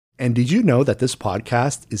And did you know that this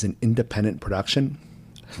podcast is an independent production?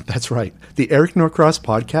 That's right. The Eric Norcross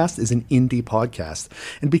podcast is an indie podcast.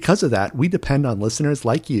 And because of that, we depend on listeners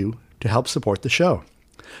like you to help support the show.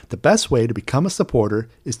 The best way to become a supporter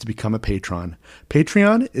is to become a patron.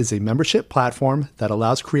 Patreon is a membership platform that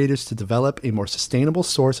allows creators to develop a more sustainable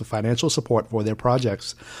source of financial support for their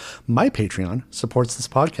projects. My Patreon supports this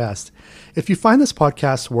podcast. If you find this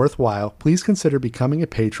podcast worthwhile, please consider becoming a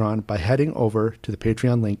patron by heading over to the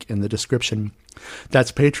Patreon link in the description.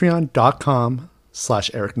 That's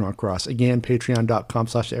patreon.com/Eric Norcross. Again,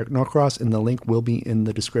 patreon.com/Eric Norcross, and the link will be in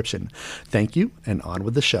the description. Thank you, and on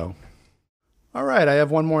with the show. All right, I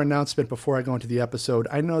have one more announcement before I go into the episode.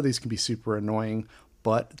 I know these can be super annoying,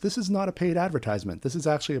 but this is not a paid advertisement. This is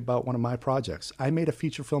actually about one of my projects. I made a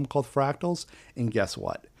feature film called Fractals, and guess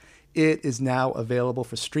what? It is now available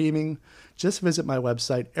for streaming. Just visit my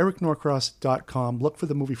website, ericnorcross.com, look for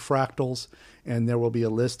the movie Fractals, and there will be a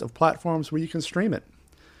list of platforms where you can stream it.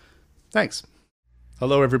 Thanks.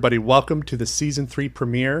 Hello, everybody. Welcome to the Season 3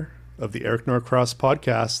 premiere of the Eric Norcross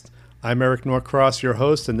podcast. I'm Eric Norcross, your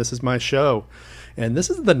host, and this is my show. And this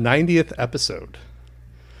is the 90th episode.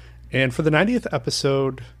 And for the 90th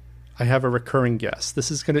episode, I have a recurring guest. This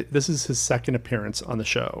is his second appearance on the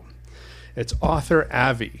show. It's author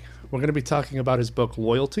Avi. We're going to be talking about his book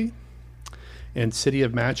Loyalty and City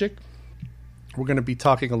of Magic. We're going to be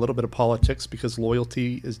talking a little bit of politics because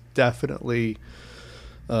loyalty is definitely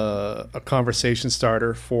a conversation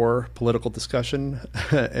starter for political discussion.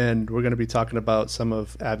 And we're going to be talking about some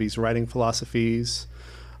of Avi's writing philosophies,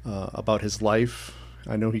 about his life.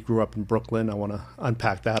 I know he grew up in Brooklyn. I want to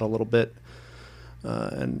unpack that a little bit.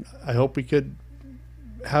 And I hope we could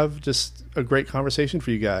have just a great conversation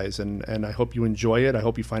for you guys. And I hope you enjoy it. I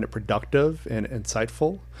hope you find it productive and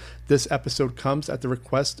insightful. This episode comes at the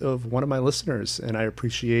request of one of my listeners, and I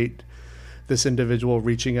appreciate this individual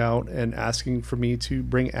reaching out and asking for me to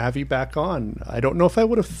bring Avi back on. I don't know if I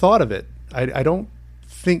would have thought of it. I don't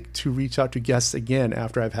think to reach out to guests again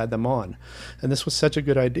after I've had them on. And this was such a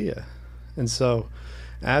good idea. And so,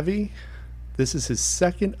 Avi, this is his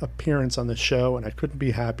second appearance on the show, and I couldn't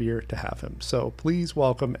be happier to have him. So please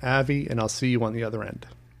welcome Avi, and I'll see you on the other end.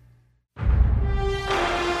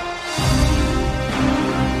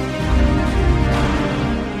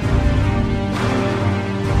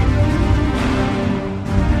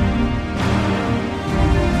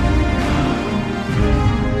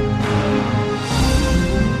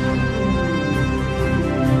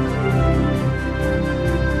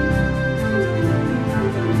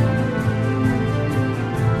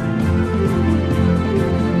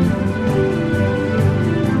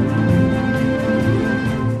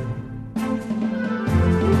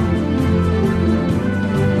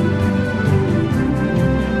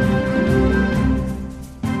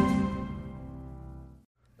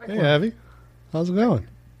 Avi, how's it going?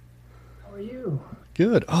 How are you?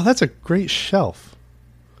 Good. Oh, that's a great shelf.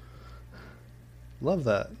 Love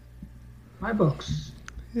that. My books.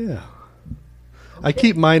 Yeah. Okay. I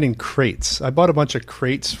keep mine in crates. I bought a bunch of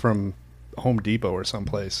crates from Home Depot or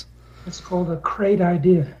someplace. It's called a crate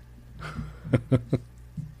idea.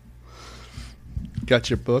 Got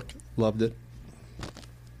your book. Loved it.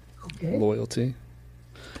 Okay. Loyalty.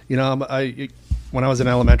 You know, when I was in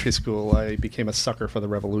elementary school, I became a sucker for the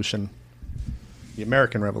Revolution, the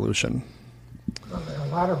American Revolution. Well, there are a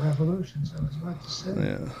lot of revolutions, I was about to say.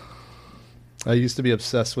 Yeah. I used to be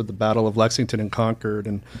obsessed with the Battle of Lexington and Concord,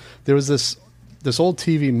 and there was this old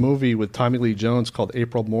TV movie with Tommy Lee Jones called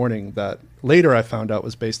April Morning that later I found out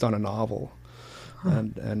was based on a novel,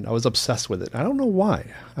 and I was obsessed with it. I don't know why.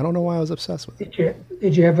 I was obsessed with it.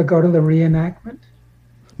 Did you ever go to the reenactment?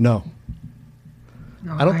 No.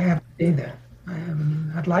 No, I haven't either. I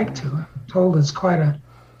haven't. I'd like to. I'm told it's quite a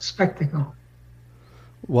spectacle.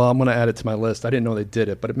 Well, I'm going to add it to my list. I didn't know they did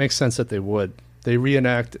it, but it makes sense that they would. They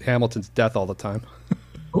reenact Hamilton's death all the time.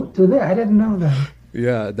 Oh, do they? I didn't know that.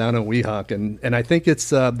 Yeah, down in Weehawken. And I think it's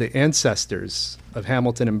the ancestors of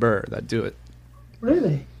Hamilton and Burr that do it.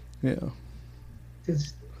 Really? Yeah.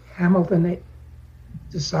 Does Hamilton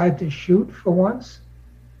decide to shoot for once?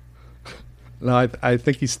 No, I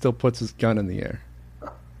think he still puts his gun in the air.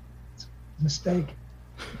 It's a mistake.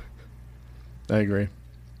 I agree.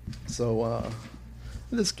 So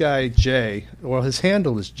this guy, Jay, well, his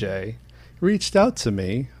handle is Jay, reached out to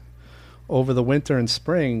me over the winter and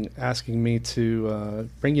spring asking me to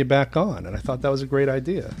bring you back on. And I thought that was a great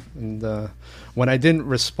idea. And when I didn't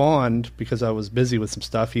respond because I was busy with some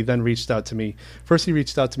stuff, he then reached out to me. First he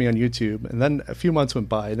reached out to me on YouTube, and then a few months went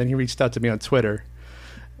by, and then he reached out to me on Twitter.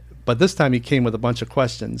 But this time he came with a bunch of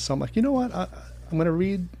questions. So I'm like, you know what? I'm gonna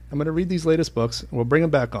read these latest books. We'll bring him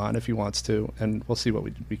back on if he wants to, and we'll see what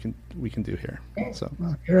we can do here. So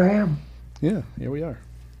well, here I am. Yeah, here we are.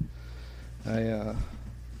 I'd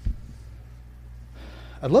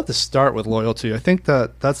love to start with loyalty. I think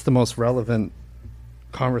that's the most relevant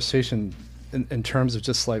conversation in terms of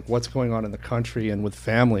just like what's going on in the country and with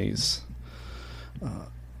families.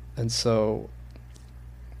 And so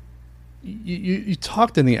you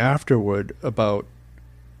talked in the afterword about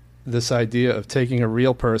this idea of taking a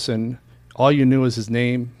real person, all you knew was his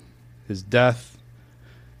name, his death,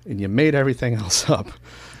 and you made everything else up.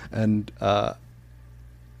 And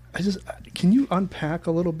can you unpack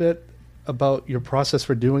a little bit about your process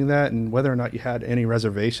for doing that and whether or not you had any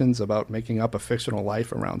reservations about making up a fictional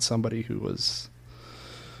life around somebody who was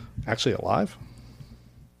actually alive?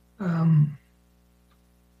 I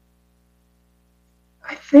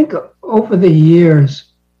think over the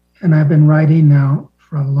years, and I've been writing now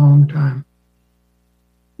for a long time,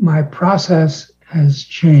 my process has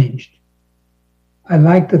changed. I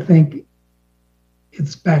like to think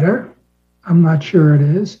it's better. I'm not sure it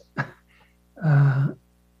is.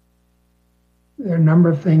 There are a number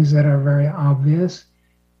of things that are very obvious.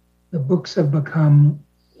 The books have become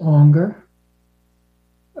longer.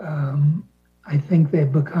 I think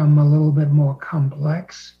they've become a little bit more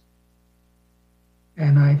complex.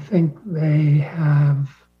 And I think they have,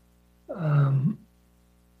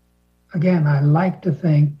 again, I like to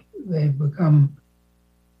think they've become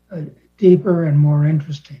deeper and more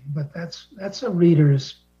interesting, but that's a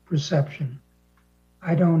reader's perception.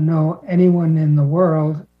 I don't know anyone in the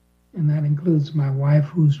world, and that includes my wife,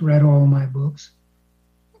 who's read all my books.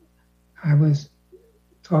 I was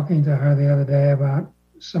talking to her the other day about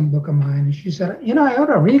some book of mine, and she said, I ought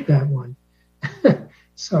to read that one.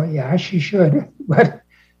 So yeah, she should, but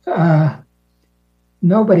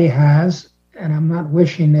nobody has, and I'm not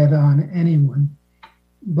wishing it on anyone.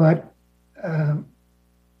 But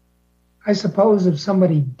I suppose if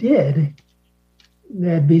somebody did,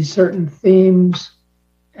 there'd be certain themes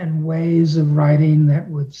and ways of writing that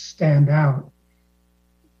would stand out.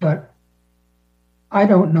 But I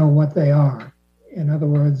don't know what they are. In other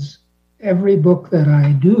words, every book that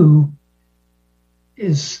I do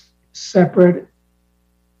is separate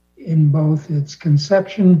in both its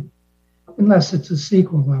conception, unless it's a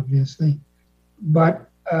sequel, obviously. But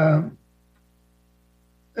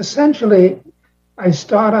essentially, I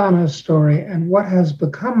start on a story, and what has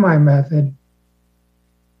become my method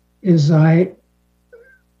is I,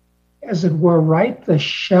 as it were, write the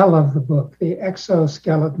shell of the book, the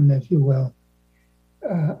exoskeleton, if you will,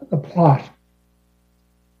 the plot.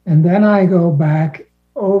 And then I go back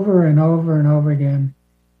over and over and over again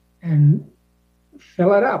and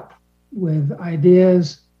fill it up with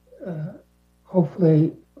ideas,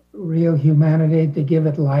 hopefully real humanity to give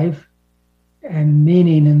it life and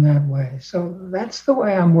meaning in that way. So that's the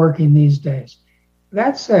way I'm working these days.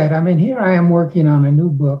 That said, here I am working on a new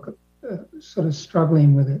book, sort of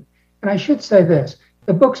struggling with it. And I should say this,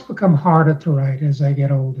 the books become harder to write as I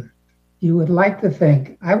get older. You would like to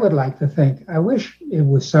think, I would like to think, I wish it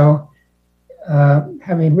was so.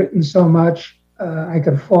 Having written so much, I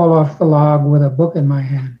could fall off the log with a book in my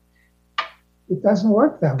hand. It doesn't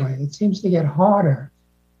work that way. It seems to get harder.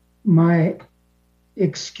 My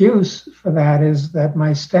excuse for that is that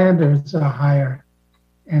my standards are higher,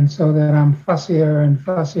 and so that I'm fussier and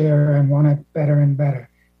fussier and want it better and better.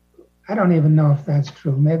 I don't even know if that's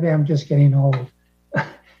true. Maybe I'm just getting old.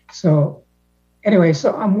 So anyway,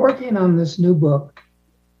 so I'm working on this new book,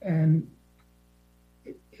 and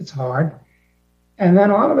it's hard. And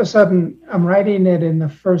then all of a sudden, I'm writing it in the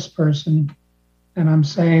first person, and I'm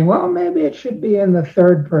saying, well, maybe it should be in the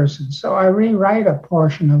third person. So I rewrite a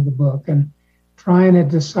portion of the book and trying to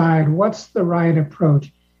decide what's the right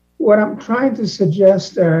approach. What I'm trying to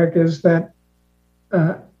suggest, Eric, is that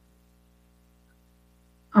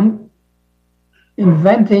I'm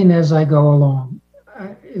inventing as I go along.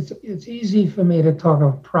 It's easy for me to talk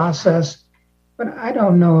of process, but I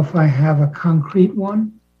don't know if I have a concrete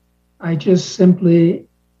one. I just simply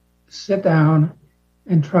sit down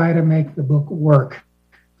and try to make the book work.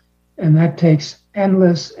 And that takes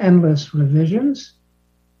endless revisions.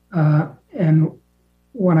 And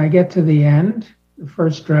when I get to the end, the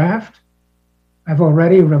first draft, I've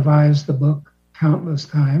already revised the book countless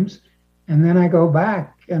times. And then I go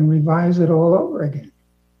back and revise it all over again.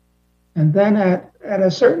 And then at a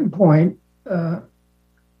certain point,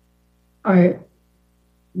 I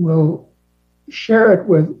will share it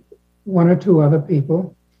with one or two other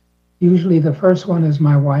people. Usually the first one is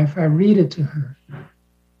my wife. I read it to her.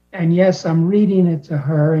 And yes, I'm reading it to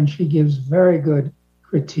her, and she gives very good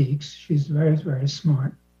critiques. She's very, very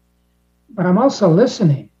smart. but I'm also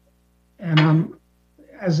listening, and I'm,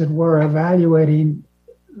 as it were, evaluating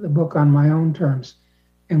the book on my own terms.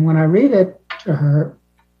 And when I read it to her,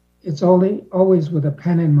 it's always with a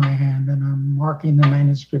pen in my hand, and I'm marking the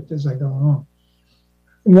manuscript as I go along.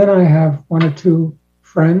 And then I have one or two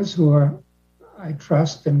friends who I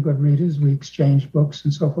trust and good readers. We exchange books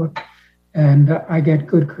and so forth. And I get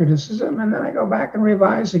good criticism, and then I go back and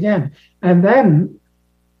revise again. And then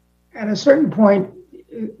at a certain point,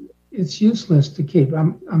 it's useless to keep.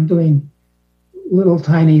 I'm doing little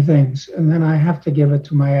tiny things, and then I have to give it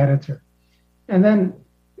to my editor. And then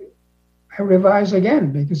I revise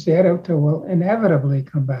again because the editor will inevitably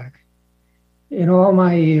come back. In all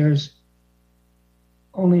my years,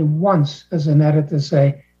 only once has an editor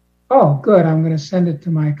say, "Oh, good, I'm going to send it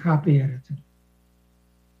to my copy editor."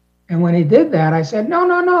 And when he did that, I said,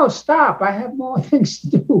 no, stop. I have more things to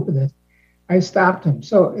do with it. I stopped him.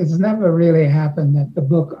 So it's never really happened that the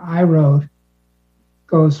book I wrote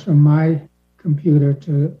goes from my computer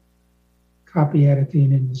to copy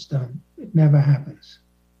editing and is done. It never happens.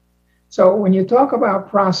 So when you talk about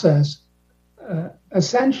process,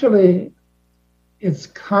 essentially it's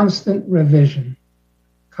constant revision,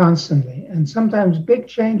 constantly. And sometimes big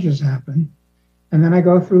changes happen, and then I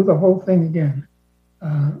go through the whole thing again.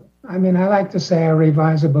 I like to say I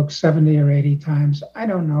revise a book 70 or 80 times. I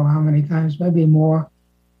don't know how many times, maybe more,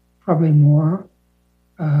 probably more.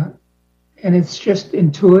 And it's just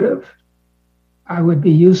intuitive. I would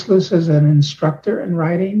be useless as an instructor in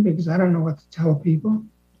writing because I don't know what to tell people.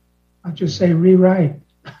 I'll just say rewrite.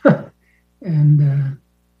 And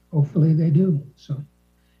hopefully they do. So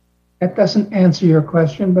that doesn't answer your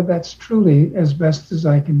question, but that's truly as best as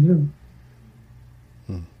I can do.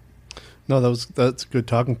 No, that's good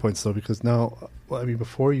talking points though, because now,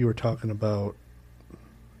 before you were talking about,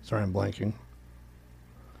 sorry, I'm blanking.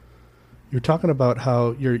 You're talking about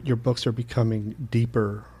how your books are becoming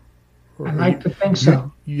deeper. I like to think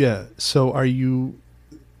so. Yeah. So do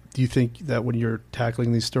you think that when you're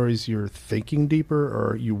tackling these stories, you're thinking deeper,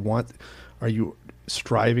 or are you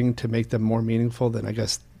striving to make them more meaningful than I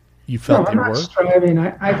guess you felt they were? I'm not striving.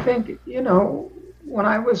 I think, when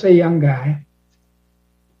I was a young guy,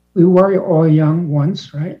 we were all young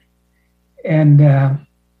once, right? And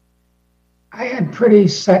I had pretty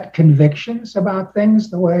set convictions about things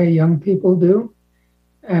the way young people do.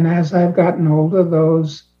 And as I've gotten older,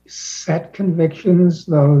 those set convictions,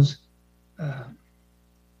 those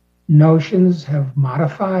notions have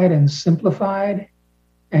modified and simplified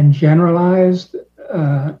and generalized.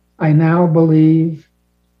 I now believe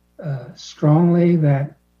strongly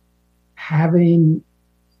that having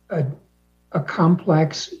a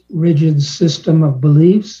complex, rigid system of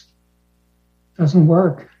beliefs doesn't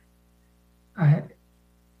work.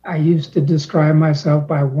 I used to describe myself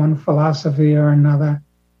by one philosophy or another.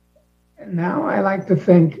 Now I like to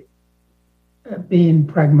think being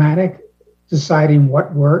pragmatic, deciding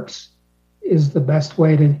what works is the best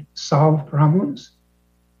way to solve problems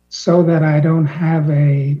so that I don't have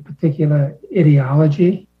a particular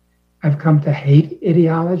ideology. I've come to hate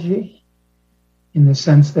ideology in the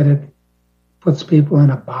sense that it puts people in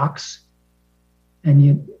a box. And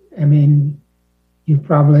you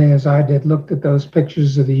probably, as I did, looked at those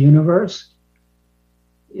pictures of the universe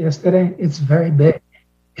yesterday. It's very big.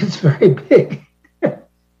 It's very big.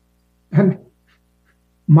 And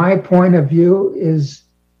my point of view is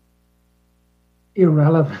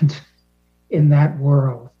irrelevant in that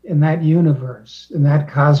world, in that universe, in that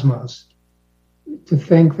cosmos. To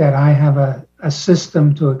think that I have a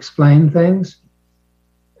system to explain things.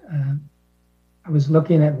 I was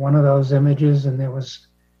looking at one of those images, and there was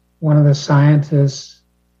one of the scientists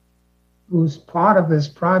who's part of this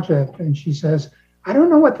project, and she says, "I don't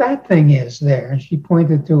know what that thing is there." And she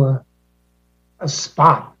pointed to a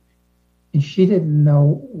spot, and she didn't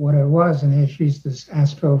know what it was. And here she's this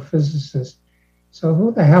astrophysicist. So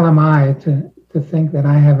who the hell am I to think that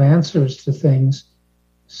I have answers to things?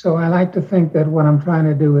 So I like to think that what I'm trying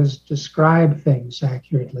to do is describe things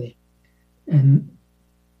accurately. And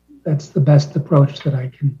that's the best approach that I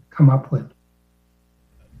can come up with.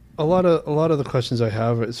 A lot of the questions I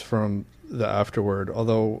have is from the afterword,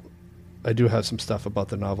 although I do have some stuff about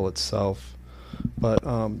the novel itself. But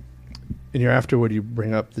in your afterword, you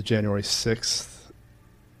bring up the January 6th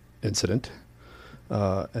incident.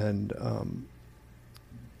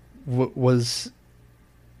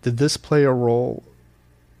 Did this play a role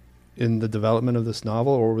in the development of this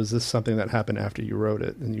novel, or was this something that happened after you wrote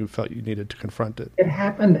it and you felt you needed to confront it? It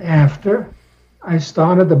happened after. I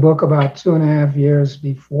started the book about 2.5 years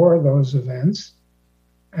before those events.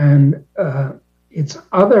 And it's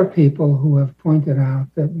other people who have pointed out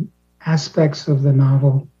that aspects of the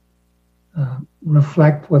novel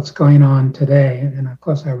reflect what's going on today. And of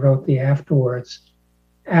course, I wrote the afterwards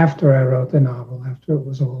after I wrote the novel, after it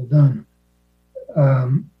was all done.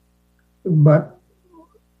 But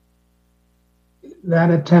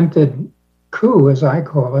that attempted coup, as I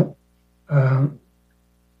call it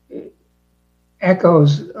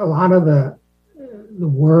echoes a lot of the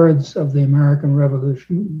words of the American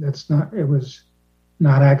Revolution. It was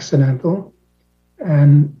not accidental.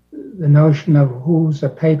 And the notion of who's a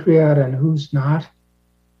patriot and who's not.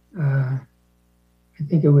 I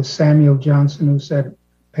think it was Samuel Johnson who said,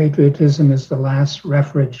 patriotism is the last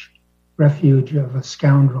refuge of a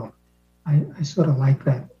scoundrel. I sort of like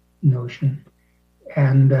that notion.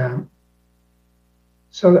 And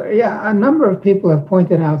so, yeah, a number of people have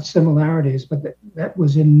pointed out similarities, but that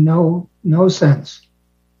was in no sense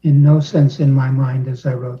in my mind as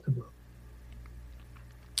I wrote the book.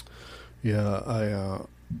 Yeah,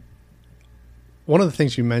 one of the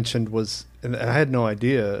things you mentioned was, and I had no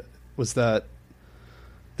idea, was that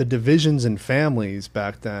the divisions in families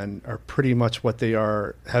back then are pretty much what they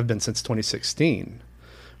have been since 2016,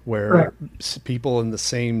 where right. People in the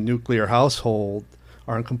same nuclear household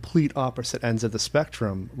are on complete opposite ends of the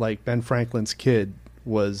spectrum, like Ben Franklin's kid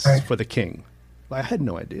was right. for the king. I had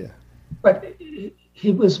no idea. But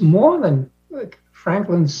he was more than, like,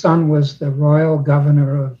 Franklin's son was the royal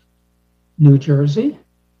governor of New Jersey.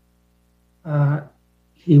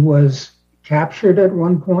 He was captured at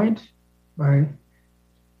one point by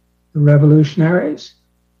the revolutionaries.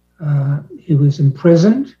 He was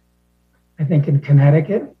imprisoned, I think, in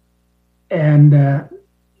Connecticut. And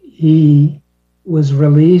he was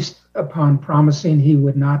released upon promising he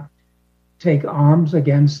would not take arms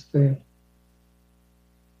against the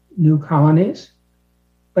new colonies.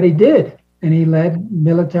 But he did, and he led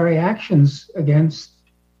military actions against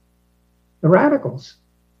the radicals.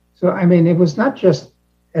 So, I mean, it was not just,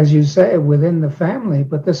 as you say, within the family,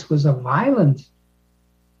 but this was a violent.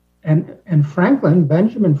 And Franklin,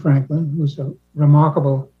 Benjamin Franklin, who's a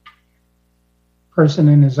remarkable person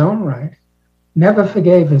in his own right, never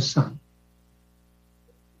forgave his son.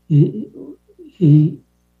 He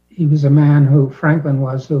was a man who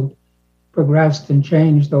progressed and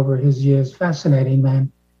changed over his years, fascinating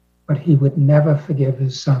man, but he would never forgive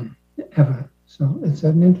his son, ever. So it's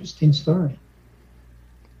an interesting story.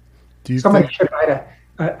 Somebody should write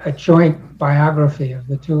a joint biography of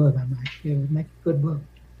the two of them, actually. It would make a good book.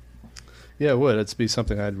 Yeah, it would. It'd be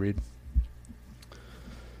something I'd read.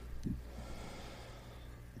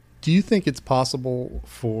 Do you think it's possible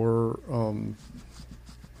for,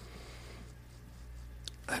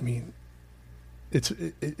 it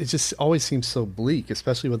just always seems so bleak,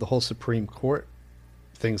 especially with the whole Supreme Court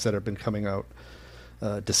things that have been coming out,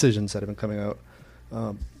 decisions that have been coming out.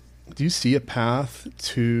 Do you see a path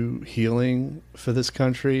to healing for this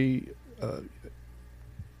country?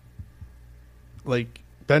 Like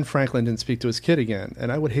Ben Franklin didn't speak to his kid again,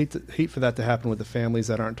 and I would hate for that to happen with the families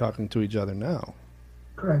that aren't talking to each other now.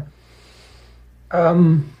 Correct. Let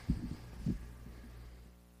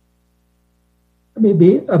me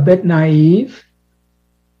be a bit naive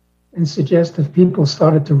and suggest if people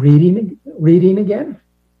started to reading again,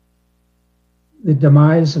 the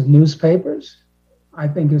demise of newspapers, I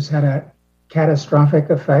think, has had a catastrophic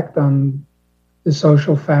effect on the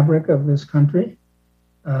social fabric of this country.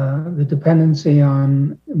 The dependency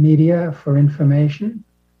on media for information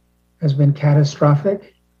has been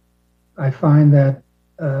catastrophic. I find that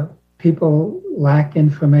people lack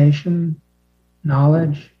information,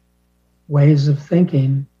 knowledge, ways of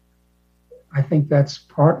thinking. I think that's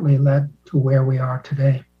partly led to where we are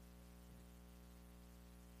today.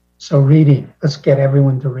 So reading, let's get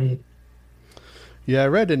everyone to read. Yeah, I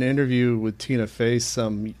read an interview with Tina Fey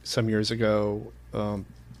some years ago,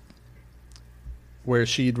 where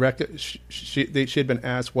she had been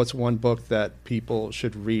asked what's one book that people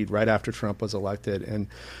should read right after Trump was elected, and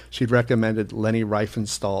she'd recommended Leni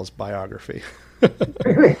Riefenstahl's biography.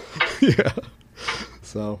 Really? Yeah.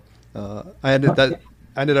 So I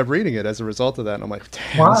ended up reading it as a result of that, and I'm like,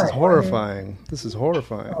 damn, Why? This is horrifying. This is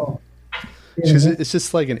horrifying. Oh. Yeah. It's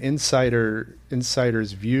just like an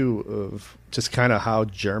insider's view of just kind of how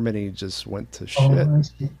Germany just went to shit. I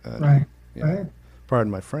see. Right. Right.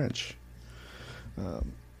 Pardon my French. As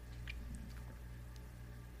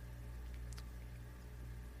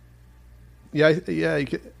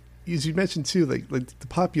you mentioned too, like the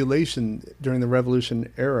population during the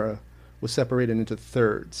Revolution era was separated into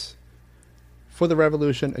thirds: for the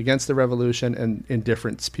revolution, against the revolution, and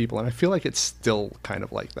indifferent people. And I feel like it's still kind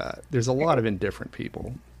of like that. There's a lot of indifferent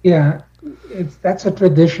people. Yeah, that's a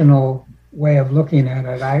traditional way of looking at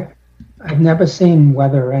it. I've never seen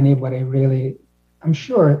whether anybody really I'm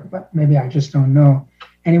sure, but maybe I just don't know,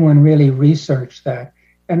 anyone really researched that.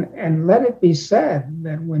 And let it be said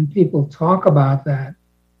that when people talk about that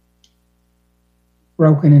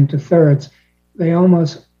broken into thirds, they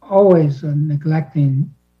almost always are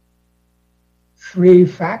neglecting three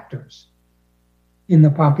factors in the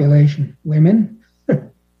population: women,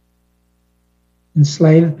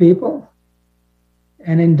 enslaved people,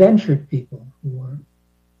 and indentured people who were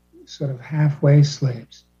sort of halfway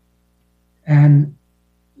slaves. And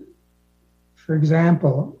for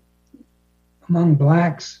example, among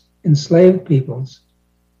blacks, enslaved peoples,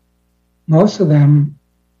 most of them,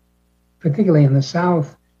 particularly in the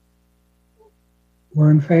South, were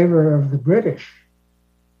in favor of the British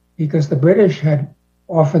because the British had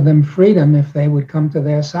offered them freedom if they would come to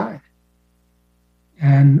their side.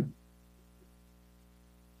 And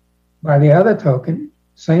by the other token,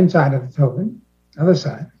 same side of the token, other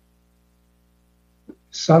side,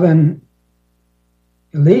 Southern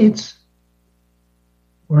elites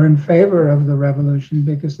were in favor of the revolution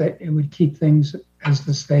because it would keep things as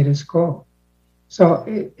the status quo. So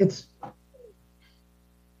it's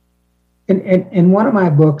in one of my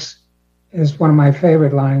books, is one of my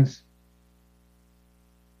favorite lines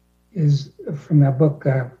is from that book,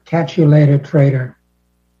 Catch You Later, Traitor.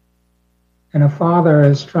 And a father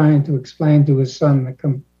is trying to explain to his son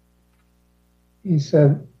he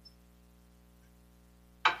said,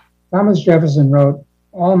 Thomas Jefferson wrote,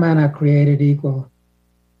 all men are created equal.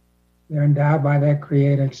 They're endowed by their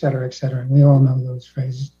creator, et cetera, et cetera. And we all know those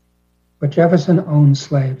phrases. But Jefferson owned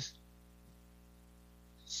slaves.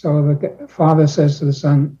 So the father says to the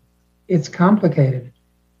son, it's complicated.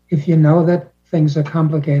 If you know that things are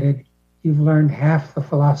complicated, you've learned half the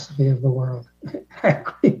philosophy of the world. I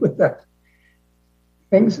agree with that.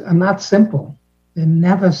 Things are not simple. They're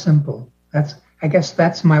never simple. I guess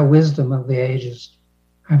that's my wisdom of the ages.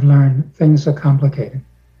 I've learned things are complicated.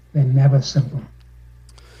 They're never simple.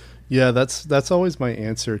 Yeah, that's always my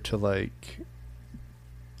answer to, like,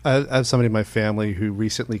 I have somebody in my family who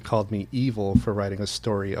recently called me evil for writing a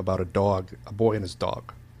story about a boy and his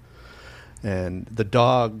dog. And the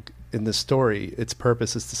dog in the story, its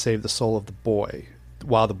purpose is to save the soul of the boy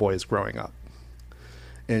while the boy is growing up.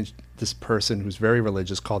 And this person who's very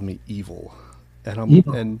religious called me evil.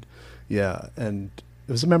 Evil. And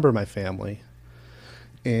it was a member of my family.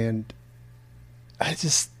 And I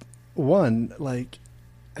just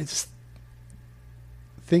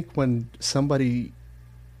think when somebody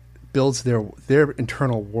builds their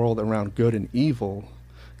internal world around good and evil,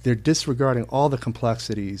 they're disregarding all the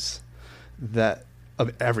complexities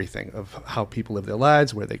of everything, of how people live their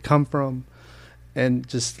lives, where they come from, and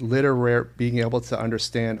just being able to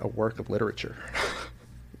understand a work of literature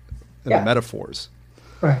and the metaphors.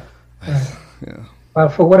 Right. Yeah. Well,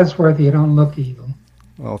 for what it's worth, you don't look evil.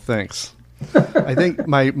 Well, thanks. I think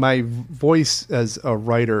my voice as a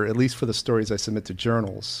writer, at least for the stories I submit to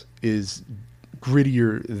journals, is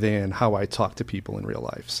grittier than how I talk to people in real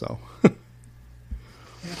life. So,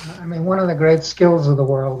 I mean, one of the great skills of the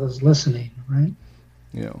world is listening, right?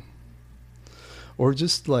 Or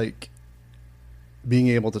just like being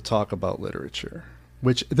able to talk about literature,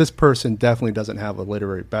 which this person definitely doesn't have a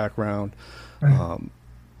literary background. Right.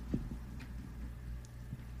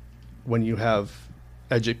 When you have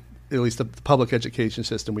at least the public education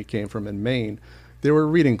system we came from in Maine, there were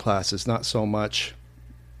reading classes, not so much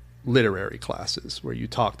literary classes where you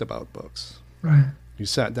talked about books. Right. You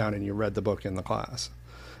sat down and you read the book in the class.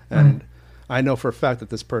 And I know for a fact that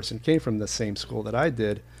this person came from the same school that I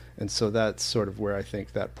did, and so that's sort of where I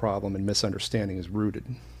think that problem and misunderstanding is rooted.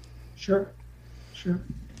 Sure.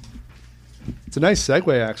 It's a nice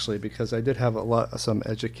segue, actually, because I did have some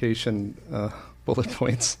education bullet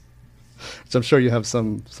points. So I'm sure you have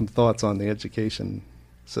some thoughts on the education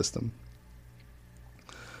system.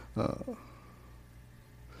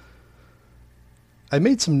 I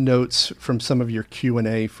made some notes from some of your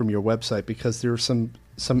Q&A from your website because there are some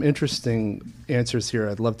interesting answers here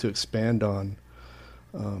I'd love to expand on.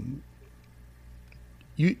 In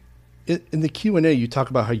the Q&A, you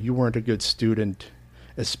talk about how you weren't a good student,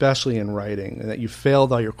 especially in writing, and that you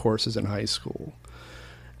failed all your courses in high school.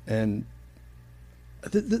 And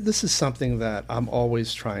this is something that I'm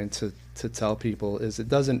always trying to tell people is it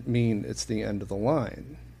doesn't mean it's the end of the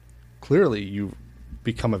line. Clearly, you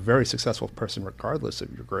become a very successful person regardless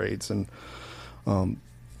of your grades. And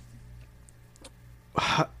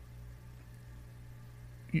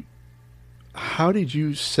how did you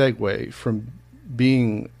segue from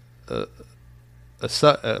being a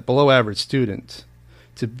below average student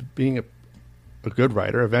to being a good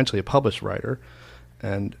writer, eventually a published writer,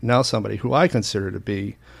 and now somebody who I consider to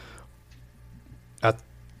be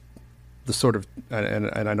the sort of,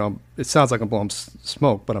 and I know it sounds like I'm blowing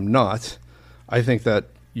smoke, but I'm not. I think that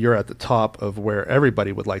you're at the top of where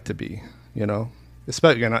everybody would like to be, you know,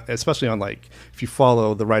 especially on, like, if you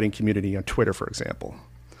follow the writing community on Twitter, for example,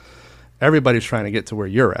 everybody's trying to get to where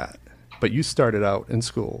you're at, but you started out in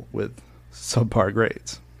school with subpar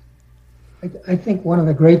grades. I think one of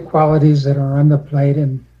the great qualities that are underplayed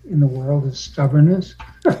in the world is stubbornness.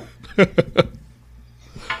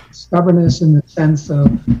 Stubbornness in the sense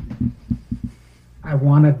of, I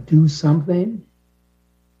want to do something,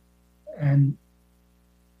 and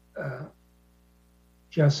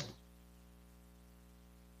just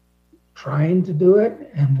trying to do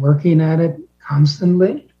it and working at it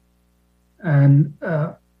constantly. And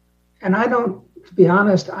I don't, to be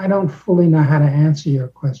honest, I don't fully know how to answer your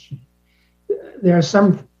question. There are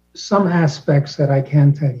some aspects that I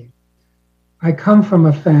can tell you. I come from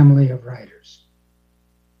a family of writers.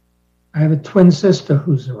 I have a twin sister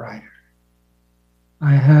who's a writer.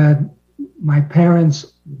 My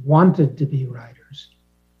parents wanted to be writers.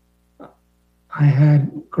 I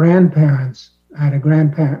had grandparents. I had a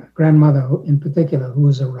grandmother in particular who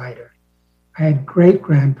was a writer. I had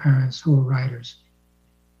great-grandparents who were writers.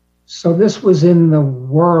 So this was in the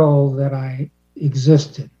world that I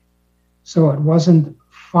existed. So it wasn't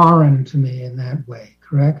foreign to me in that way,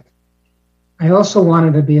 correct? I also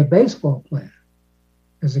wanted to be a baseball player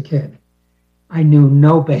as a kid. I knew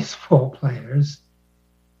no baseball players.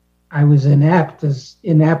 I was inept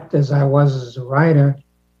as I was as a writer.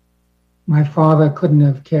 My father couldn't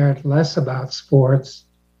have cared less about sports,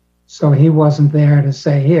 so he wasn't there to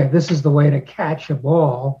say, here, this is the way to catch a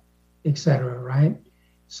ball, etc., right?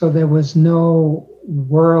 So there was no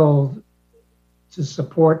world to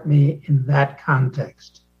support me in that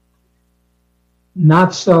context.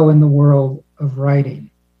 Not so in the world of writing.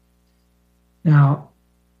 Now,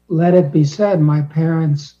 let it be said, my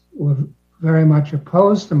parents were very much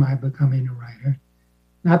opposed to my becoming a writer,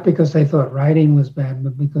 not because they thought writing was bad,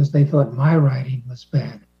 but because they thought my writing was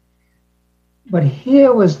bad. But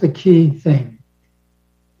here was the key thing.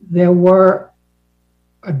 There were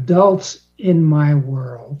adults in my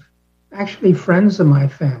world, actually friends of my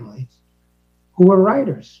family, who were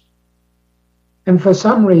writers. And for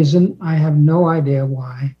some reason, I have no idea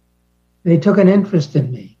why, they took an interest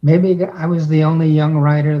in me. Maybe I was the only young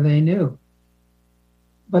writer they knew.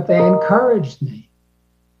 But they encouraged me.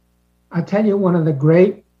 I'll tell you one of the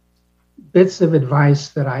great bits of advice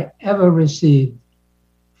that I ever received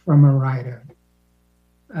from a writer.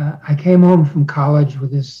 I came home from college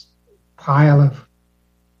with this pile of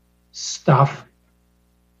stuff,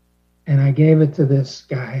 and I gave it to this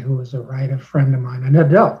guy who was a writer friend of mine, an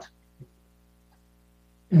adult.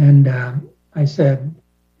 And I said,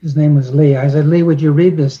 his name was Lee. I said, Lee, would you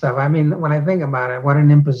read this stuff? I mean, when I think about it, what an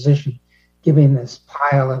imposition, giving this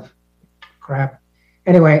pile of crap.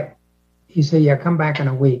 Anyway, he said, yeah, come back in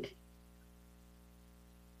a week.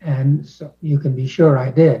 And so you can be sure I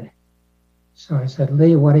did. So I said,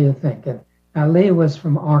 Lee, what do you think? And now, Lee was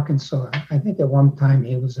from Arkansas. I think at one time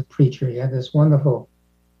he was a preacher. He had this wonderful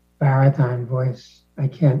baritone voice. I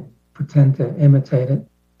can't pretend to imitate it.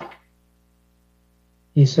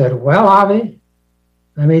 He said, well, Avi,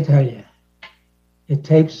 let me tell you, it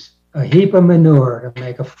takes a heap of manure to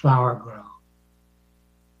make a flower grow.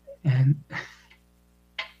 And,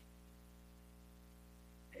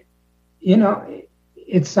 you know,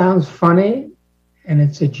 it sounds funny and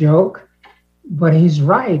it's a joke, but he's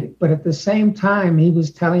right. But at the same time, he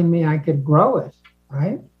was telling me I could grow it,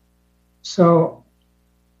 right? So,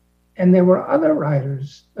 and there were other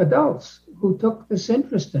writers, adults, who took this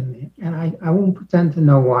interest in me. And I won't pretend to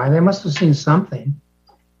know why. They must have seen something.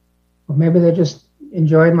 Or maybe they just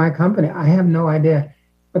enjoyed my company. I have no idea.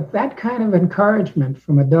 But that kind of encouragement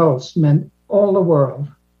from adults meant all the world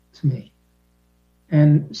to me.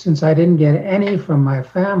 And since I didn't get any from my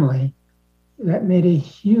family, that made a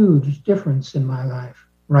huge difference in my life,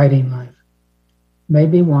 writing life.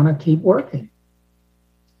 Made me want to keep working.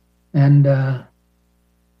 And,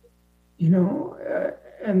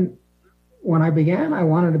 and when I began, I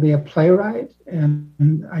wanted to be a playwright.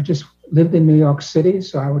 And I just lived in New York City,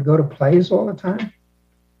 so I would go to plays all the time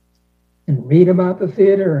and read about the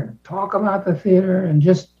theater and talk about the theater and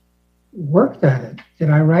just worked at it.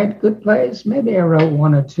 Did I write good plays? Maybe I wrote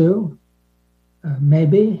one or two.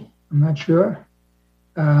 Maybe. I'm not sure.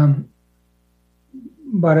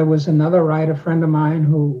 But it was another writer friend of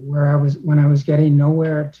mine when I was getting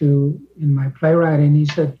nowhere in my playwriting, he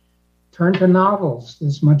said, turn to novels.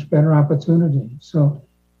 There's much better opportunity. So,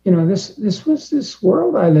 you know, this was this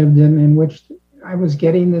world I lived in which I was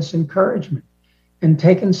getting this encouragement and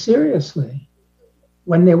taken seriously.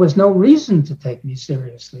 when there was no reason to take me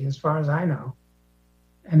seriously, as far as I know.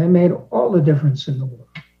 And it made all the difference in the world.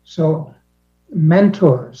 So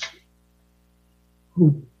mentors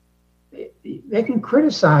who, they can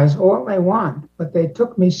criticize all they want, but they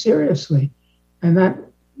took me seriously. And that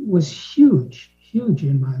was huge, huge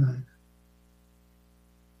in my life.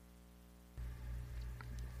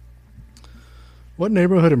 What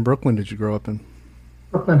neighborhood in Brooklyn did you grow up in?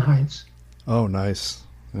 Brooklyn Heights. Oh, nice.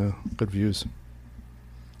 Yeah, good views.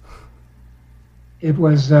 It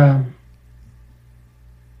was an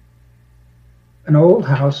old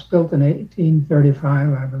house built in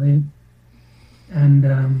 1835, I believe.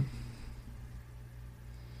 And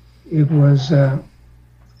it was,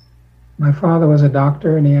 my father was a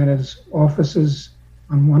doctor, and he had his offices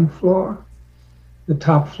on one floor. The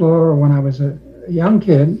top floor, when I was a young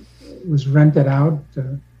kid, was rented out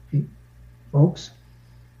to folks.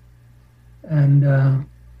 And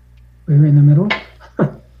we were in the middle.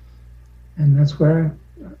 And that's where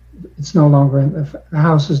it's no longer in the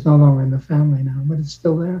house is no longer in the family now, but it's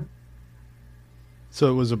still there. So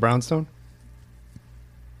it was a brownstone?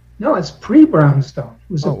 No, it's pre-brownstone.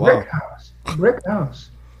 It was a brick house.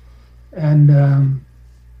 And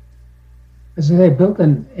as I say, built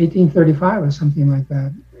in 1835 or something like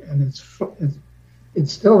that. And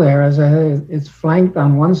it's still there. As I say, it's flanked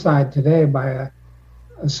on one side today by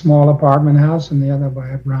a small apartment house and the other by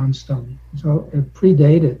a brownstone. So it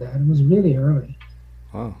predated that. It was really early.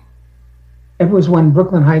 Wow. It was when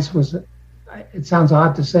Brooklyn Heights was, it sounds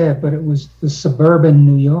odd to say it, but it was the suburban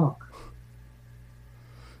New York.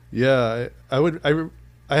 Yeah, I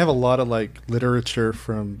have a lot of like literature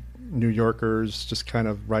from New Yorkers just kind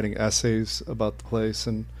of writing essays about the place,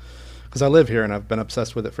 and because I live here and I've been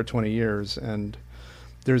obsessed with it for 20 years, and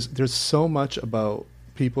there's so much about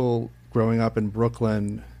people growing up in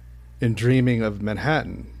Brooklyn and dreaming of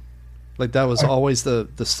Manhattan. Like that was always the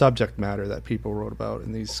subject matter that people wrote about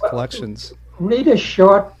in these collections. Read a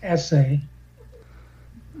short essay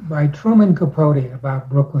by Truman Capote about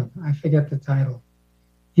Brooklyn. I forget the title.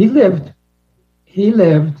 He lived,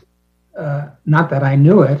 not that I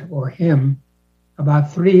knew it or him,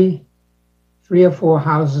 about three or four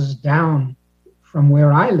houses down from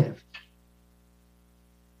where I lived.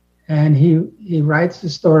 And he writes a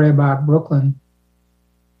story about Brooklyn.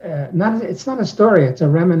 It's not a story, it's a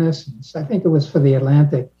reminiscence. I think it was for the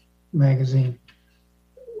Atlantic magazine.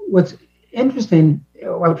 What's interesting,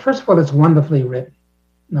 well, first of all, it's wonderfully written,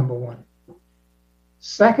 number one.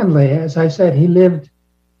 Secondly, as I said, he lived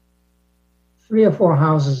 3 or 4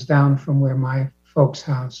 houses down from where my folks'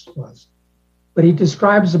 house was. But he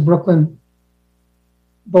describes the Brooklyn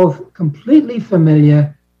both completely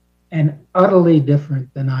familiar and utterly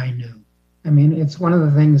different than I knew. I mean, it's one of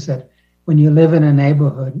the things that when you live in a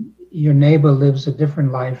neighborhood, your neighbor lives a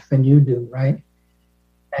different life than you do, right?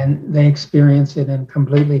 And they experience it in a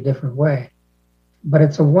completely different way. But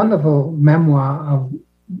it's a wonderful memoir of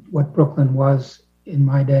what Brooklyn was in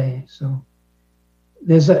my day. So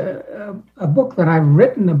there's a book that I've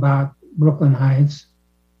written about Brooklyn Heights.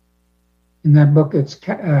 In that book, it's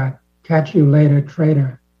Catch You Later,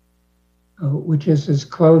 Traitor, which is as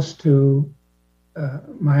close to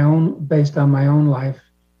based on my own life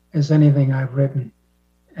as anything I've written.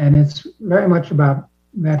 And it's very much about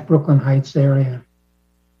that Brooklyn Heights area,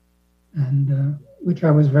 and which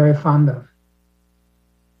I was very fond of.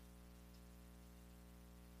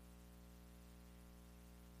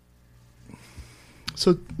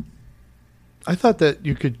 So I thought that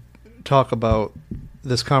you could talk about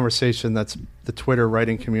this conversation that's the Twitter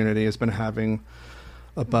writing community has been having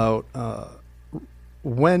about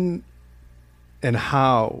when and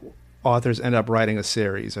how authors end up writing a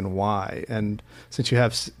series and why. And since you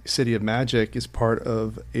have City of Magic is part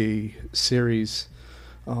of a series,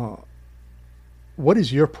 what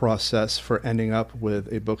is your process for ending up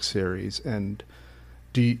with a book series? And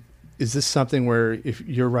is this something where if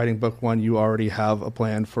you're writing book 1, you already have a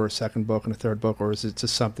plan for a second book and a third book, or is it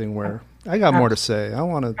just something where I got more to say? I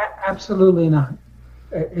want to. Absolutely not.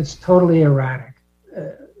 It's totally erratic.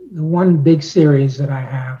 The one big series that I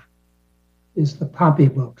have is the Poppy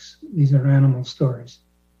books. These are animal stories.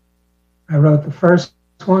 I wrote the first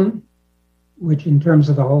one, which in terms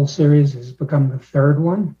of the whole series has become the third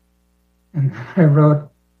one. And I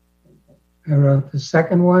wrote the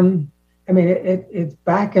second one. I mean, it's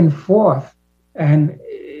back and forth, and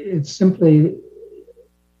it's simply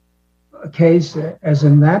a case, as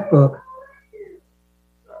in that book,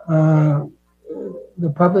 the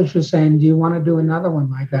publisher saying, do you want to do another one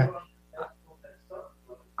like that?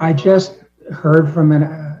 I just heard from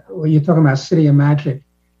you're talking about City of Magic.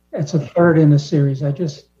 It's a third in the series. I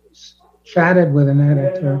just chatted with an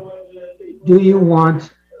editor do you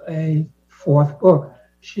want a fourth book?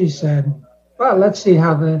 She said, well, let's see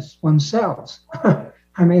how this one sells.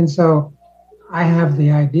 I mean, so I have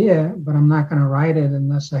the idea, but I'm not going to write it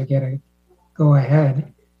unless I get a go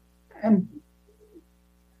ahead, and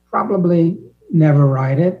probably never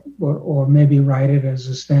write it, or maybe write it as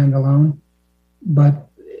a standalone. But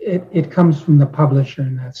it comes from the publisher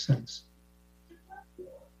in that sense.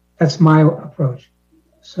 That's my approach.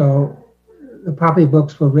 So the Poppy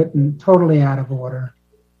books were written totally out of order,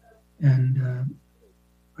 and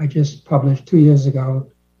I just published 2 years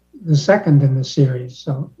ago the second in the series,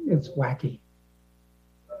 so it's wacky.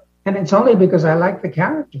 And it's only because I like the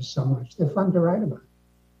characters so much. They're fun to write about.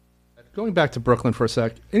 Going back to Brooklyn for a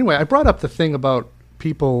sec. Anyway, I brought up the thing about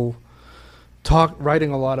people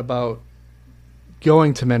writing a lot about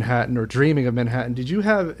going to Manhattan or dreaming of Manhattan. Did you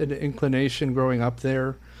have an inclination growing up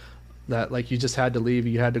there that like you just had to leave,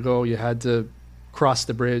 you had to go, you had to cross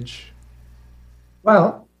the bridge?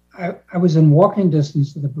 Well, I was in walking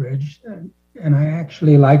distance of the bridge, and I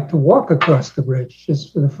actually like to walk across the bridge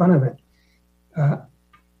just for the fun of it.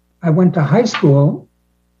 I went to high school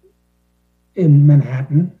in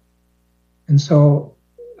Manhattan, and so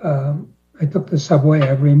I took the subway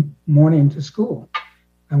every morning to school.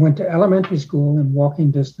 I went to elementary school in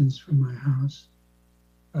walking distance from my house,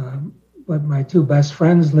 but my two best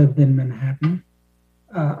friends lived in Manhattan.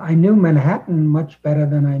 I knew Manhattan much better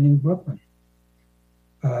than I knew Brooklyn.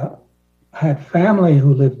 I had family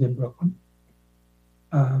who lived in Brooklyn,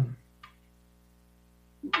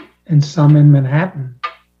 and some in Manhattan.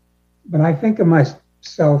 But I think of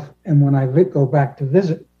myself, and when I go back to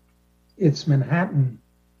visit, it's Manhattan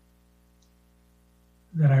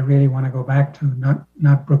that I really want to go back to,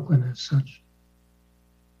 not Brooklyn as such.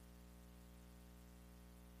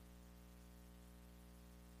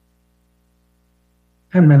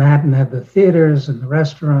 And Manhattan had the theaters and the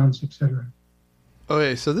restaurants, etc.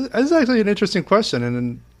 Okay, so this is actually an interesting question,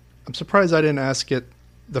 and I'm surprised I didn't ask it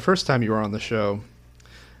the first time you were on the show.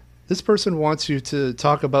 This person wants you to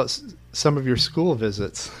talk about some of your school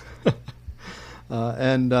visits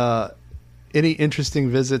and any interesting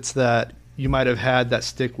visits that you might have had that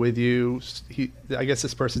stick with you. I guess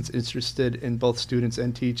this person's interested in both students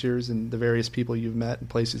and teachers and the various people you've met and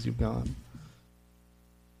places you've gone.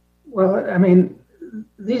 Well, I mean,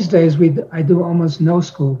 these days I do almost no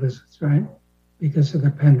school visits, right? Because of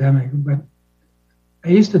the pandemic. But I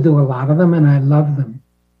used to do a lot of them, and I love them.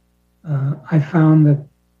 I found that,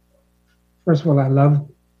 first of all, I love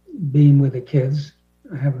being with the kids.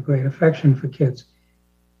 I have a great affection for kids.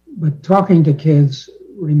 But talking to kids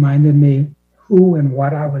reminded me who and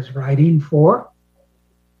what I was writing for,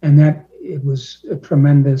 and that it was a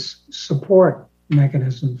tremendous support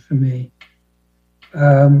mechanism for me.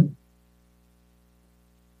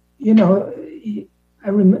 You know, I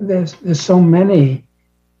remember there's so many,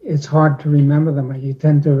 it's hard to remember them. You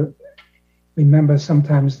tend to remember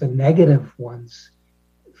sometimes the negative ones.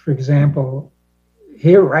 For example,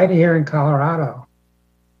 right here in Colorado,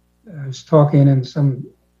 I was talking, and some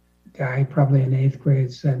guy, probably in 8th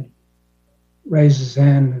grade, raised his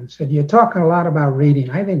hand and said, "You're talking a lot about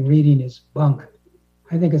reading. I think reading is bunk.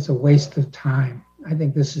 I think it's a waste of time. I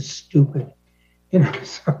think this is stupid." You know,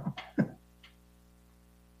 so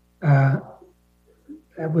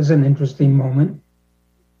that was an interesting moment.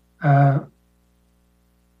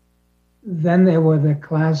 Then there were the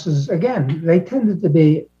classes, again, they tended to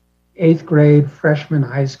be 8th grade, freshman,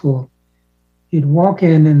 high school. You'd walk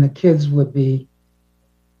in and the kids would be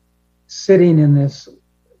sitting in this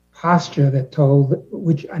posture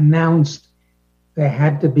which announced they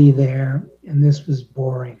had to be there, and this was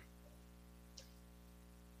boring.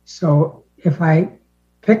 So if I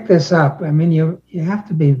pick this up, I mean, you have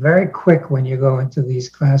to be very quick when you go into these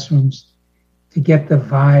classrooms to get the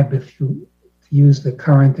vibe, to use the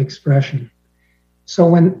current expression. So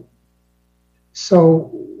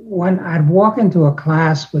when I'd walk into a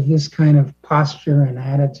class with this kind of posture and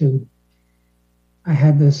attitude, I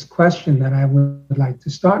had this question that I would like to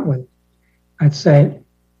start with. I'd say,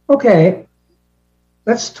 okay,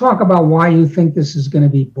 let's talk about why you think this is going to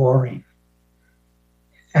be boring.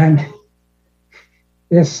 And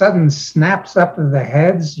this sudden snaps up of the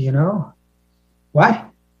heads, you know. What?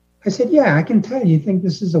 I said, yeah, I can tell you think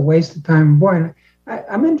this is a waste of time and boring.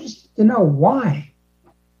 I'm interested to know why.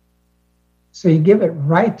 So you give it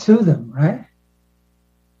right to them, right?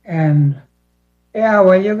 And yeah,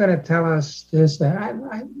 well, you're going to tell us this, that.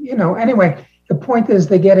 Anyway, the point is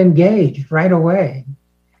they get engaged right away.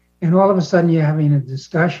 And all of a sudden you're having a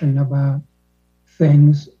discussion about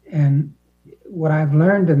things. And what I've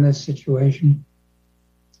learned in this situation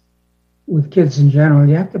with kids in general,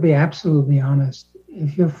 you have to be absolutely honest.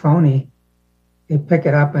 If you're phony, they pick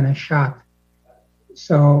it up in a shot.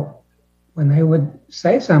 So when they would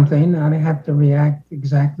say something, I'd have to react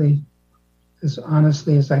exactly as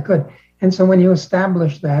honestly as I could. And so when you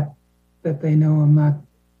establish that they know I'm not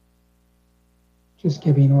just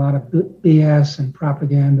giving a lot of BS and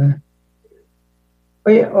propaganda.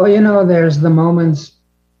 Well, there's the moments,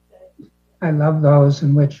 I love those,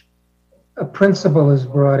 in which a principal is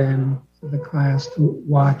brought in to the class to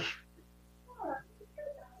watch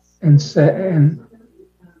and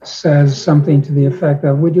says something to the effect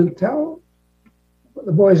of, would you tell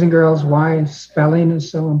the boys and girls why spelling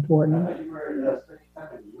is so important?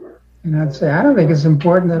 And I'd say, I don't think it's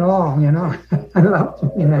important at all, I love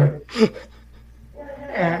doing that.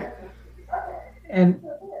 And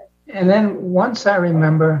then once I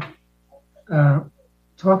remember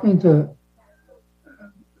talking to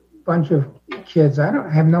a bunch of kids, I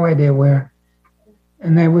have no idea where,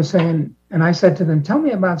 and they were saying, and I said to them, tell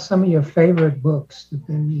me about some of your favorite books that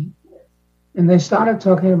they read. And they started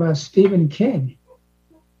talking about Stephen King.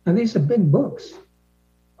 Now, these are big books.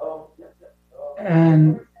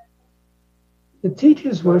 And the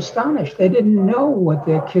teachers were astonished. They didn't know what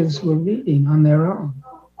their kids were reading on their own.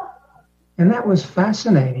 And that was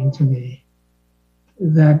fascinating to me,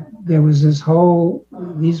 that there was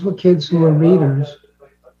these were kids who were readers,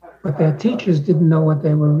 but their teachers didn't know what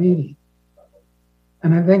they were reading.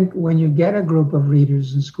 And I think when you get a group of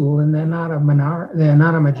readers in school, and they're not a majority,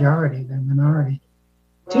 they're a minority,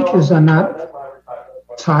 teachers are not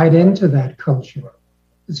tied into that culture.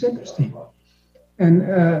 It's interesting. And,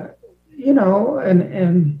 and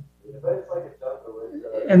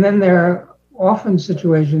then there are often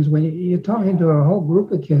situations when you're talking to a whole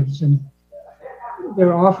group of kids, and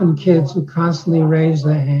there are often kids who constantly raise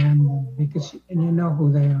their hand and you know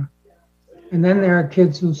who they are. And then there are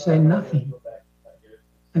kids who say nothing.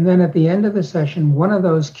 And then at the end of the session, one of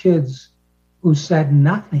those kids who said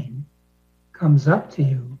nothing comes up to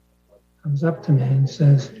me and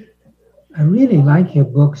says, I really like your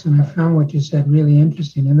books, and I found what you said really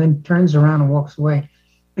interesting, and then turns around and walks away.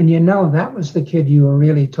 And that was the kid you were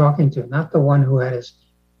really talking to, not the one who had his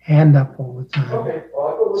hand up all the time.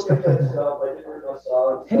 Stuff like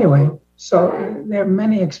that. Anyway, so there are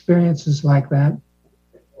many experiences like that.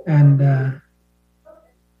 And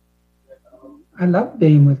I love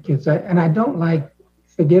being with kids. I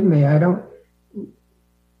don't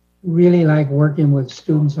really like working with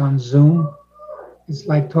students on Zoom. It's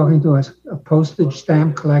like talking to a postage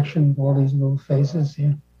stamp collection of all these little faces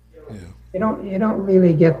here. Yeah. You don't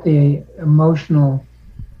really get the emotional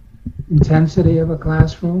intensity of a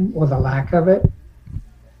classroom, or the lack of it.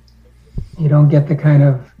 You don't get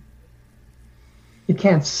you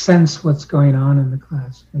can't sense what's going on in the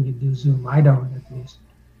class when you do Zoom. I don't, at least.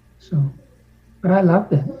 So, but I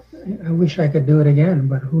loved it. I wish I could do it again,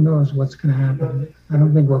 but who knows what's going to happen. I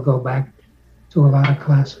don't think we'll go back to a lot of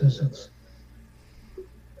class visits.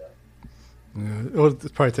 Yeah, it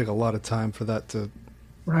would probably take a lot of time for that to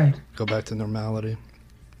go back to normality.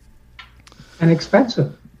 And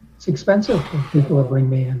expensive. It's expensive for people to bring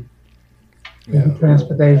me in. The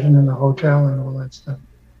transportation and the hotel and all that stuff.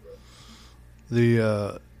 Have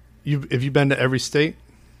you been to every state?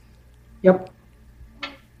 Yep.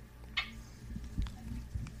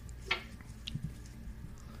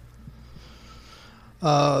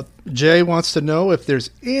 Jay wants to know if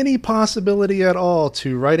there's any possibility at all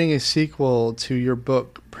to writing a sequel to your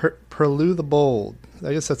book, Perlu the Bold.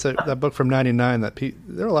 I guess that's that book from '99.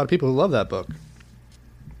 There are a lot of people who love that book.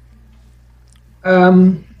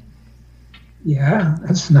 Yeah,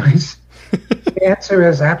 that's nice. The answer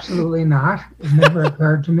is absolutely not. It never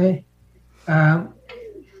occurred to me.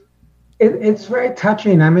 It's very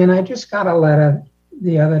touching. I mean, I just got a letter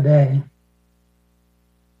the other day.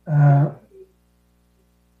 I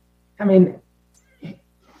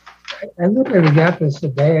literally got this a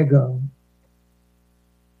day ago.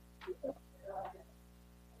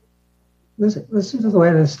 Listen to the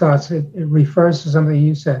way this starts. It refers to something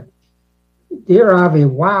you said. Dear Avi,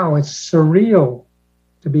 wow, it's surreal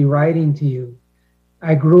to be writing to you.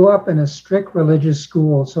 I grew up in a strict religious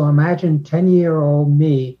school, so imagine 10-year-old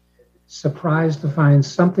me surprised to find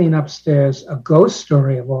something upstairs, a ghost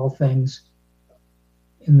story of all things,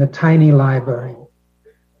 in the tiny library.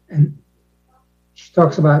 And she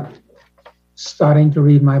talks about starting to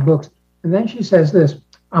read my books. And then she says this,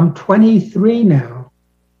 I'm 23 now,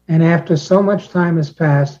 and after so much time has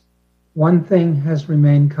passed, one thing has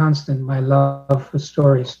remained constant, my love for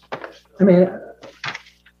stories. I mean,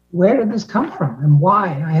 where did this come from and why?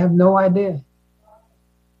 I have no idea.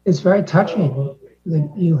 It's very touching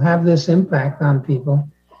that you have this impact on people.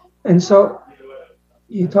 And so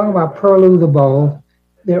you talk about Perlu the Bold.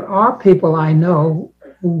 there are people I know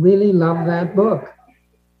who really love that book.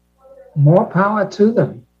 More power to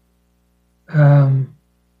them.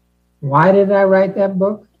 Why did I write that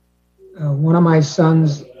book? One of my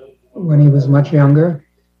sons, when he was much younger,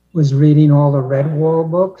 was reading all the Redwall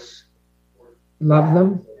books. Love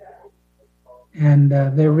them. And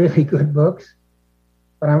they're really good books.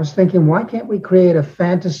 But I was thinking, why can't we create a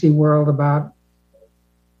fantasy world about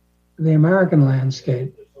the American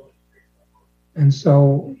landscape? And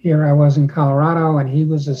so here I was in Colorado, and he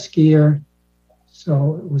was a skier.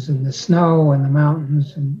 So it was in the snow and the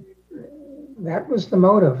mountains. And that was the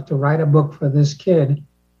motive, to write a book for this kid,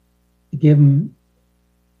 to give him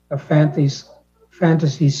a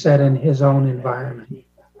fantasy set in his own environment.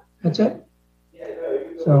 That's it.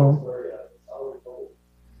 So,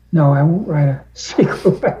 no, I won't write a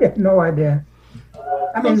sequel. I have no idea.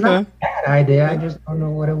 I mean, It's not a bad idea. I just don't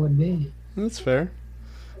know what it would be. That's fair.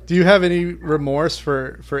 Do you have any remorse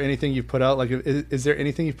for anything you've put out? Like, is there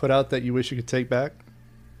anything you've put out that you wish you could take back?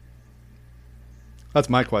 That's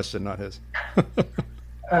my question, not his.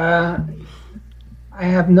 I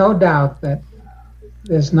have no doubt that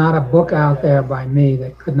there's not a book out there by me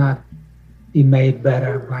that could not be made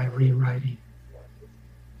better by rewriting.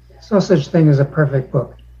 There's no such thing as a perfect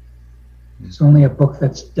book. It's only a book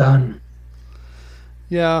that's done.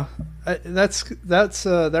 Yeah,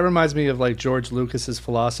 that reminds me of like George Lucas's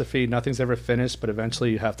philosophy. Nothing's ever finished, but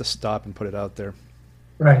eventually you have to stop and put it out there.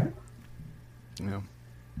 Right. Yeah.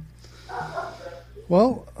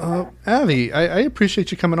 Well, Avi, I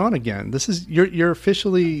appreciate you coming on again. This is you're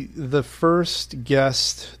officially the first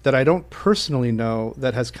guest that I don't personally know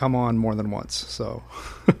that has come on more than once. So,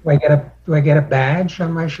 do I get a badge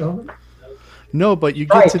on my shoulder? No, but you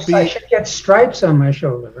get to be. I should get stripes on my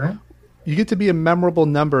shoulder, right? You get to be a memorable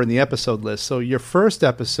number in the episode list. So your first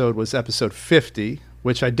episode was episode 50,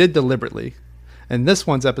 which I did deliberately, and this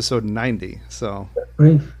one's episode 90. So.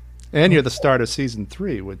 Brief. And you're the start of season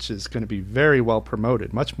 3, which is going to be very well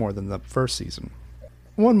promoted, much more than the first season.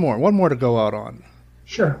 One more to go out on.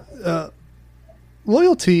 Sure.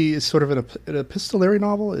 Loyalty is sort of an epistolary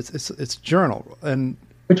novel. It's journal. And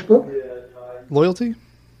which book? Loyalty.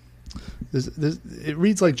 It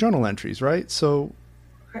reads like journal entries, right? So,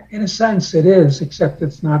 in a sense, it is, except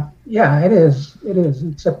it's not. Yeah, it is. It is,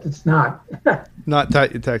 except it's not. Not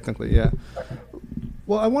technically, yeah.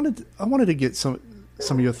 Well, I wanted to get some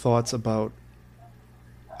of your thoughts about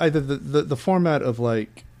either the format of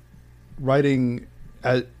like writing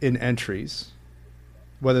in entries,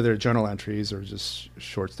 whether they're journal entries or just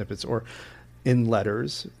short snippets, or in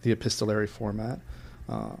letters, the epistolary format.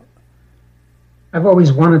 I've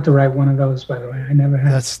always wanted to write one of those, by the way. I never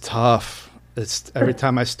have. That's tough. It's every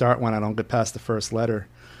time I start one, I don't get past the first letter.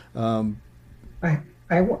 I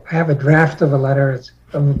have a draft of a letter. It's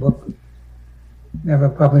from a book never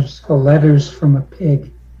published. It's called Letters from a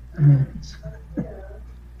Pig. I mean,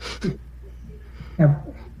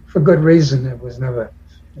 for good reason, it was never.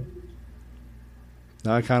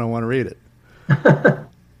 Now I kind of want to read it.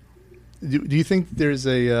 Do you think there's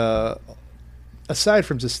aside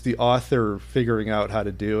from just the author figuring out how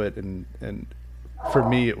to do it, and for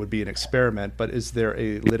me it would be an experiment, but is there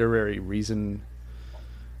a literary reason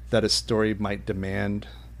that a story might demand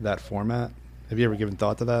that format? Have you ever given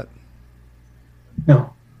thought to that?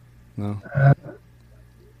 No.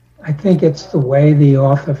 I think it's the way the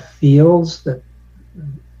author feels that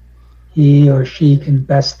he or she can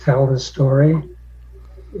best tell the story.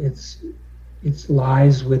 It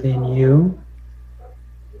lies within you,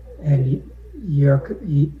 and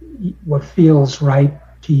what feels right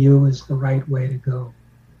to you is the right way to go.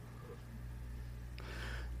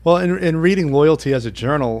 Well, in reading Loyalty as a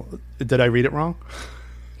journal, did I read it wrong?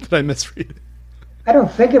 Did I misread it? I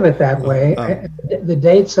don't think of it that way. The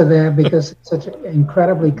dates are there because it's such an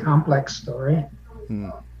incredibly complex story.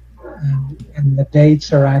 And the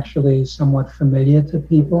dates are actually somewhat familiar to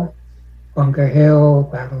people. Bunker Hill,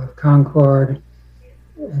 Battle of Concord.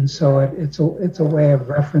 And so it's a way of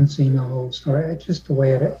referencing the whole story. It's just the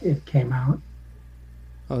way it came out.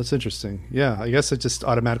 Oh, that's interesting. Yeah, I guess it just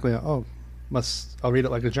automatically, I'll read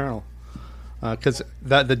it like a journal. Because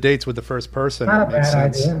the dates with the first person Not a makes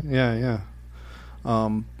bad sense. idea. Yeah.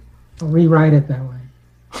 I'll rewrite it that way.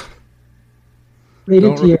 Read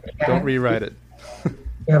it to your cat. Don't rewrite it.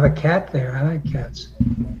 You have a cat there. I like cats.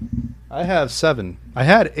 I have 7. I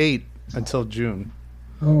had 8 until June.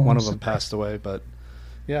 Oh, One of them passed away, but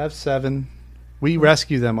yeah, I have 7. We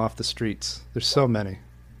rescue them off the streets. There's so many.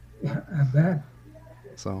 Yeah, I bet.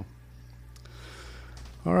 So,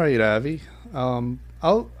 all right, Avi.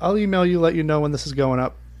 I'll email you, let you know when this is going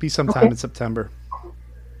up. Be sometime in September.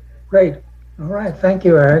 Great. All right. Thank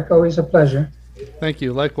you, Eric. Always a pleasure. Thank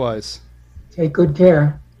you. Likewise. Take good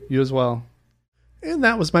care. You as well. And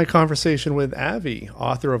that was my conversation with Avi,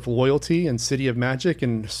 author of Loyalty and City of Magic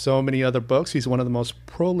and so many other books. He's one of the most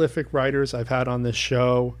prolific writers I've had on this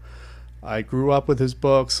show. I grew up with his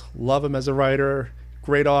books, love him as a writer,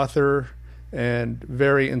 great author, and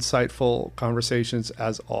very insightful conversations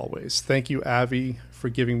as always. Thank you, Avi, for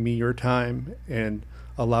giving me your time and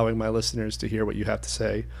allowing my listeners to hear what you have to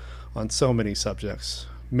say on so many subjects,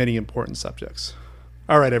 many important subjects.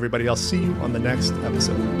 All right, everybody, I'll see you on the next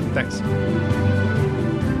episode. Thanks.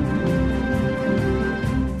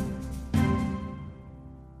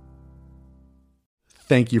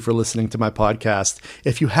 Thank you for listening to my podcast.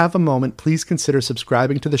 If you have a moment, please consider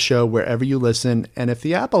subscribing to the show wherever you listen. And if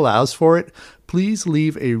the app allows for it, please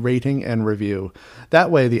leave a rating and review.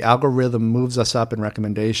 That way, the algorithm moves us up in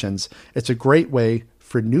recommendations. It's a great way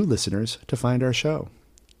for new listeners to find our show.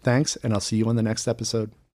 Thanks, and I'll see you on the next episode.